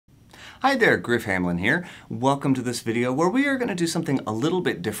Hi there, Griff Hamlin here. Welcome to this video where we are going to do something a little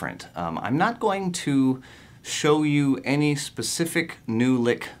bit different. I'm not going to show you any specific new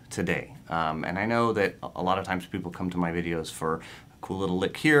lick today. And I know that a lot of times people come to my videos for a cool little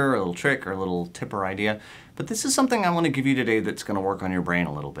lick here, a little trick, or a little tip or idea. But this is something I want to give you today that's going to work on your brain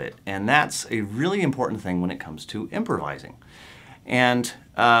a little bit. And that's a really important thing when it comes to improvising. And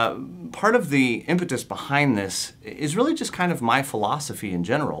part of the impetus behind this is really just kind of my philosophy in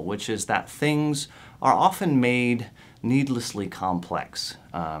general, which is that things are often made needlessly complex.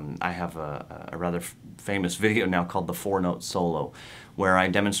 I have a rather famous video now called the 4-Note Solo, where I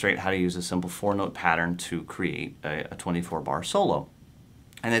demonstrate how to use a simple 4-note pattern to create a 24-bar solo.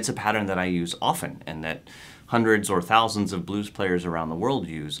 And it's a pattern that I use often and that hundreds or thousands of blues players around the world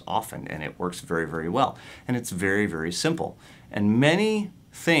use often, and it works very, very well. And it's very, very simple. And many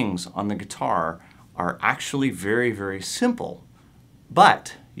things on the guitar are actually very, very simple,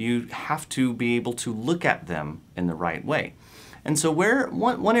 but you have to be able to look at them in the right way. And so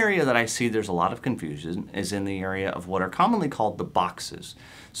one area that I see there's a lot of confusion is in the area of what are commonly called the boxes.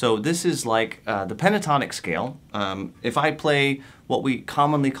 So this is like the pentatonic scale. If I play what we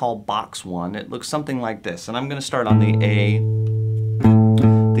commonly call box 1, it looks something like this. And I'm going to start on the A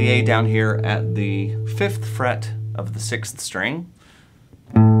down here at the 5th fret of the 6th string,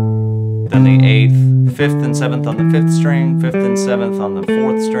 then the 8th, 5th and 7th on the 5th string, 5th and 7th on the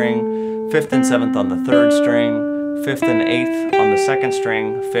 4th string, 5th and 7th on the 3rd string, 5th and 8th on the 2nd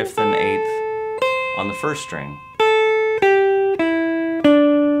string, 5th and 8th on the 1st string.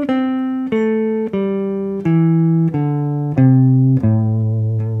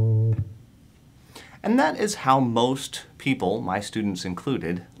 And that is how most people, my students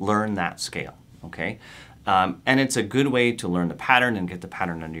included, learn that scale, okay? And it's a good way to learn the pattern and get the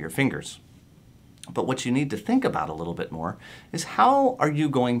pattern under your fingers. But what you need to think about a little bit more is how are you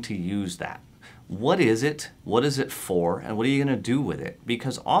going to use that? What is it for, and what are you going to do with it?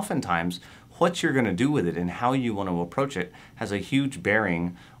 Because oftentimes what you're going to do with it and how you want to approach it has a huge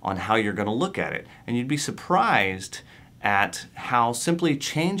bearing on how you're going to look at it. And you'd be surprised at how simply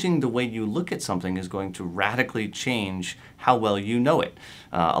changing the way you look at something is going to radically change how well you know it.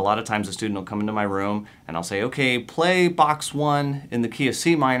 A lot of times a student will come into my room and I'll say, okay, play box 1 in the key of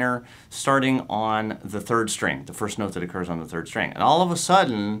C minor starting on the 3rd string, the first note that occurs on the 3rd string. And all of a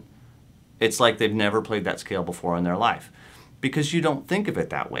sudden, it's like they've never played that scale before in their life because you don't think of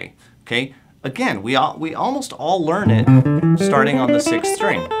it that way, okay? Again, we almost all learn it starting on the 6th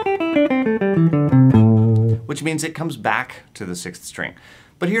string, which means it comes back to the 6th string.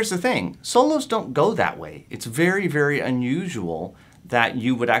 But here's the thing, solos don't go that way. It's very, very unusual that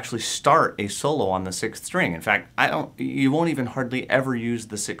you would actually start a solo on the 6th string. In fact, you won't even hardly ever use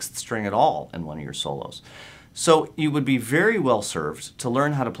the 6th string at all in one of your solos. So you would be very well served to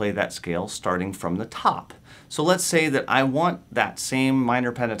learn how to play that scale starting from the top. So let's say that I want that same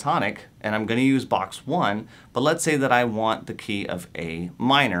minor pentatonic and I'm going to use box 1, but let's say that I want the key of A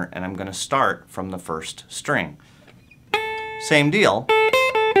minor and I'm going to start from the 1st string. Same deal.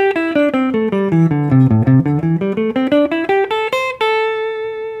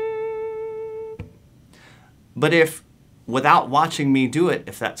 But if, without watching me do it,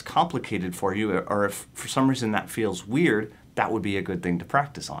 if that's complicated for you, or if for some reason that feels weird, that would be a good thing to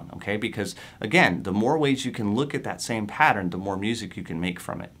practice on, okay? Because again, the more ways you can look at that same pattern, the more music you can make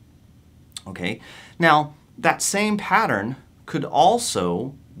from it, okay? Now, that same pattern could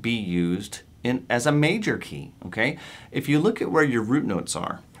also be used as a major key, okay? If you look at where your root notes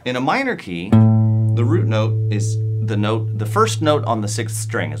are, in a minor key, the root note is the first note on the 6th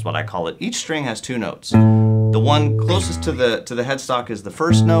string is what I call it. Each string has 2 notes. The one closest to the headstock is the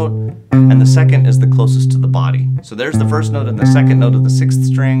first note, and the second is the closest to the body. So there's the first note and the second note of the 6th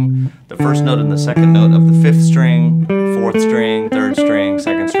string, the first note and the second note of the 5th string, 4th string, 3rd string,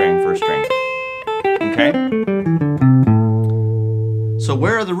 2nd string, 1st string. Okay? So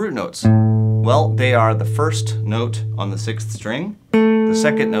where are the root notes? Well, they are the first note on the 6th string, the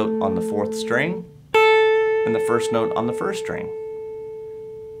second note on the 4th string, and the first note on the 1st string.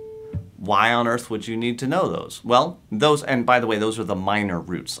 Why on earth would you need to know those? Well, and by the way, those are the minor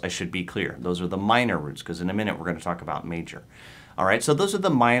roots. I should be clear. Those are the minor roots, because in a minute we're going to talk about major. All right, so those are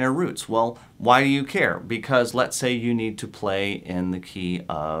the minor roots. Well, why do you care? Because let's say you need to play in the key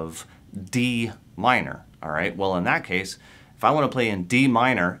of D minor. All right, well, in that case, if I want to play in D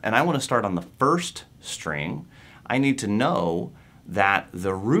minor and I want to start on the 1st string, I need to know that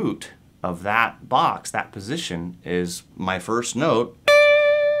the root of that box, that position, is my first note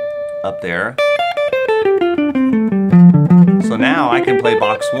up there. So now I can play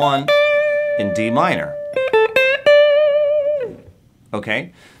box 1 in D minor.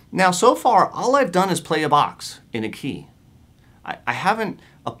 Okay? Now, so far, all I've done is play a box in a key. I haven't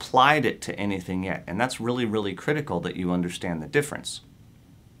applied it to anything yet, and that's really, really critical that you understand the difference.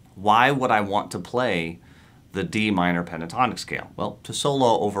 Why would I want to play the D minor pentatonic scale? Well, to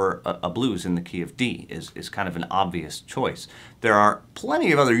solo over a blues in the key of D is kind of an obvious choice. There are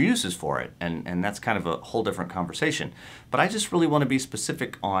plenty of other uses for it, and that's kind of a whole different conversation. But I just really want to be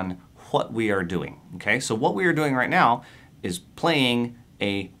specific on what we are doing. Okay, so what we are doing right now is playing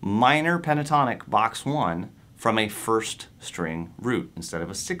a minor pentatonic box 1 from a first string root instead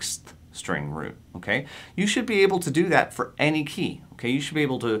of a sixth string root. Okay, you should be able to do that for any key. Okay, you should be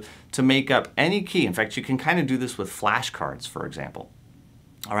able to make up any key. In fact, you can kind of do this with flashcards, for example.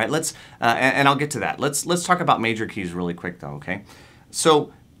 All right, let's and I'll get to that. Let's talk about major keys really quick though. Okay,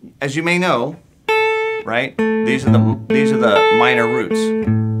 so as you may know, right, these are the minor roots.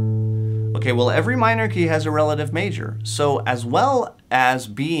 Okay, well, every minor key has a relative major. So as well as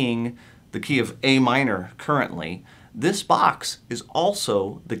being the key of A minor currently, this box is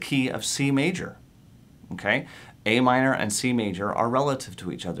also the key of C major. Okay, A minor and C major are relative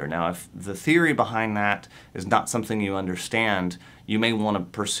to each other. Now, if the theory behind that is not something you understand, you may want to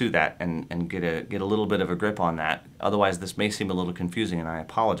pursue that and get a little bit of a grip on that. Otherwise, this may seem a little confusing, and I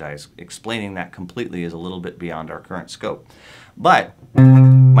apologize. Explaining that completely is a little bit beyond our current scope. But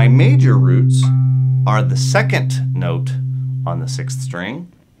my major roots are the second note on the sixth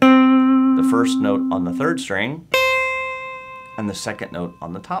string, the first note on the third string, and the second note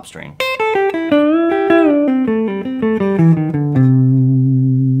on the top string.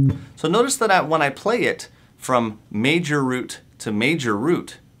 So notice that when I play it from major root to major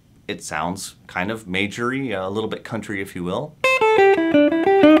root, it sounds kind of majory, a little bit country, if you will.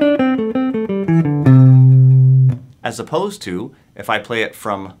 As opposed to, if I play it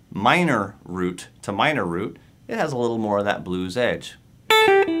from minor root to minor root, it has a little more of that blues edge.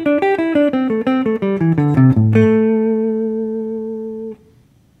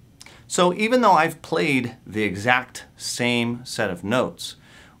 So even though I've played the exact same set of notes,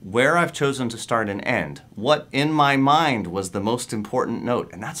 where I've chosen to start and end, what in my mind was the most important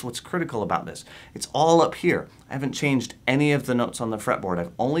note, and that's what's critical about this. It's all up here. I haven't changed any of the notes on the fretboard.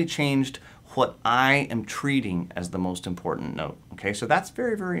 I've only changed what I am treating as the most important note. Okay, so that's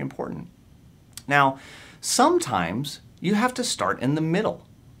very, very important. Now, sometimes you have to start in the middle.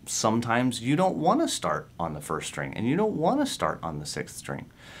 Sometimes you don't want to start on the first string, and you don't want to start on the sixth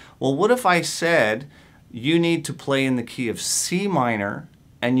string. Well, what if I said you need to play in the key of C minor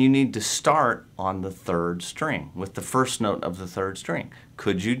and you need to start on the third string with the first note of the third string?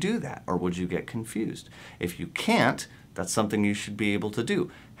 Could you do that, or would you get confused? If you can't, that's something you should be able to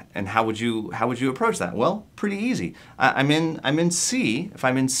do. And how would you approach that? Well, pretty easy. I'm in C. If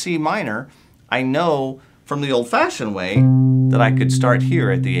I'm in C minor, I know from the old-fashioned way that I could start here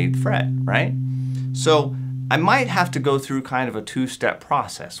at the 8th fret, right? So I might have to go through kind of a two-step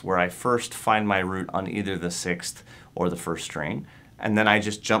process where I first find my root on either the 6th or the first string, and then I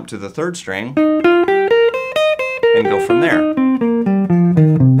just jump to the 3rd string and go from there.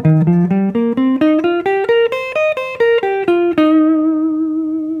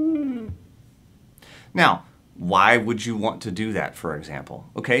 Now, why would you want to do that, for example?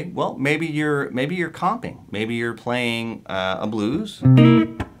 Okay, well, maybe you're comping. Maybe you're playing a blues,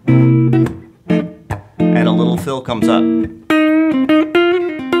 and a little fill comes up,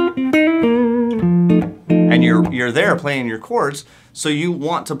 and you're there playing your chords, so you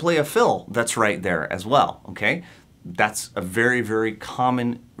want to play a fill that's right there as well. Okay, that's a very, very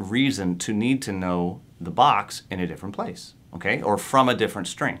common reason to need to know the box in a different place. Okay, or from a different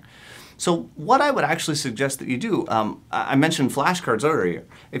string. So what I would actually suggest that you do, I mentioned flashcards earlier.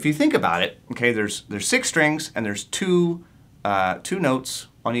 If you think about it, okay, there's 6 strings and there's two notes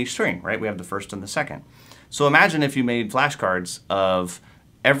on each string, right? We have the first and the second. So imagine if you made flashcards of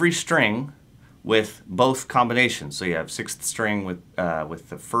every string with both combinations. So you have 6th string with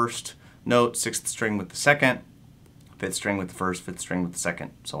the first note, 6th string with the second, 5th string with the first, 5th string with the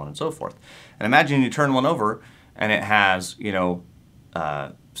second, so on and so forth. And imagine you turn one over and it has, you know,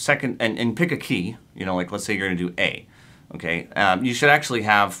 second, and pick a key, you know, like let's say you're going to do A, okay? You should actually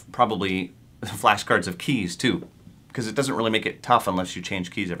have probably flashcards of keys too, because it doesn't really make it tough unless you change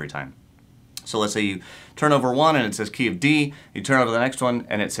keys every time. So let's say you turn over one and it says key of D, you turn over the next one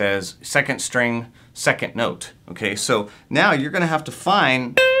and it says 2nd string, 2nd note, okay? So now you're going to have to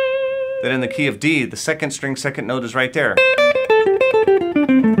find that in the key of D, the 2nd string, 2nd note is right there,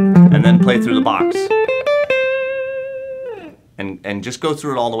 and then play through the box. And just go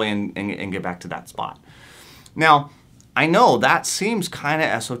through it all the way and get back to that spot. Now, I know that seems kind of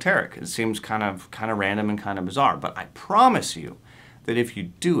esoteric. It seems kind of random and kind of bizarre, but I promise you that if you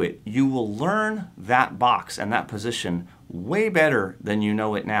do it, you will learn that box and that position way better than you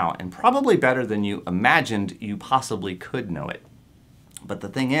know it now, and probably better than you imagined you possibly could know it. But the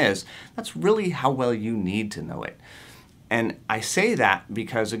thing is, that's really how well you need to know it. And I say that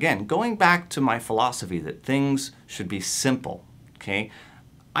because, again, going back to my philosophy that things should be simple, okay?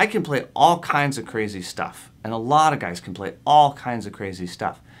 I can play all kinds of crazy stuff, and a lot of guys can play all kinds of crazy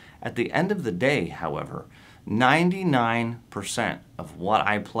stuff. At the end of the day, however, 99% of what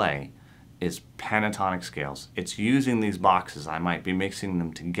I play is pentatonic scales. It's using these boxes. I might be mixing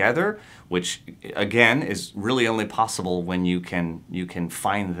them together, which again is really only possible when you can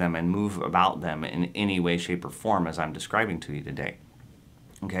find them and move about them in any way, shape, or form as I'm describing to you today.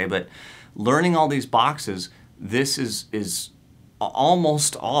 Okay, but learning all these boxes, this is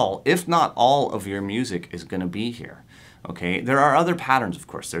almost all, if not all, of your music is going to be here. Okay, there are other patterns, of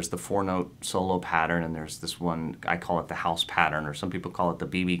course. There's the 4-note solo pattern, and there's this one, I call it the house pattern, or some people call it the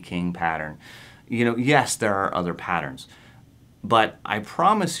B.B. King pattern. You know, yes, there are other patterns, but I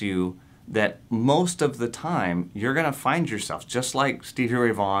promise you that most of the time you're going to find yourself, just like Stevie Ray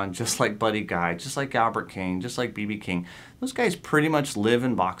Vaughan, just like Buddy Guy, just like Albert King, just like B.B. King, those guys pretty much live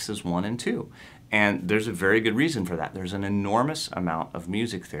in boxes 1 and 2. And there's a very good reason for that. There's an enormous amount of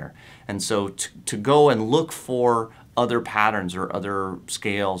music there. And so to go and look for other patterns or other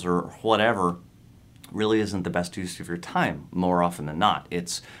scales or whatever really isn't the best use of your time more often than not.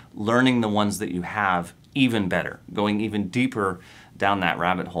 It's learning the ones that you have even better, going even deeper down that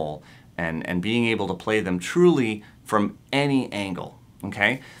rabbit hole and being able to play them truly from any angle,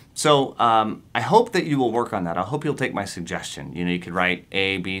 okay? So I hope that you will work on that. I hope you'll take my suggestion. You know, you could write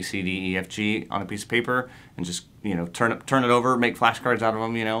A, B, C, D, E, F, G on a piece of paper and just, you know, turn it over, make flashcards out of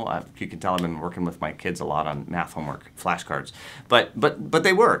them. You know, you can tell I've been working with my kids a lot on math homework flashcards. But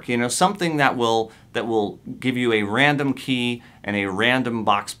they work. You know, something that will give you a random key and a random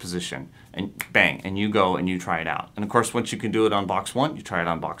box position, and bang, and you go and you try it out. And of course, once you can do it on box 1, you try it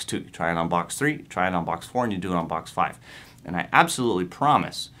on box 2, you try it on box 3, you try it on box 4, and you do it on box 5. And I absolutely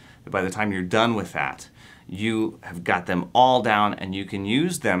promise that by the time you're done with that, you have got them all down and you can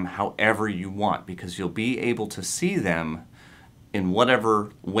use them however you want, because you'll be able to see them in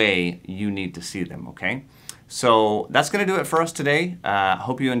whatever way you need to see them, okay? So that's going to do it for us today. I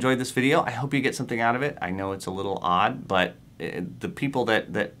hope you enjoyed this video. I hope you get something out of it. I know it's a little odd, but the people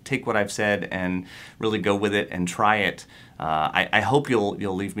that take what I've said and really go with it and try it, I hope you'll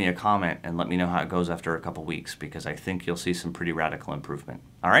leave me a comment and let me know how it goes after a couple weeks, because I think you'll see some pretty radical improvement.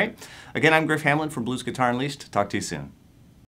 All right? Again, I'm Griff Hamlin from Blues Guitar Unleashed. Talk to you soon.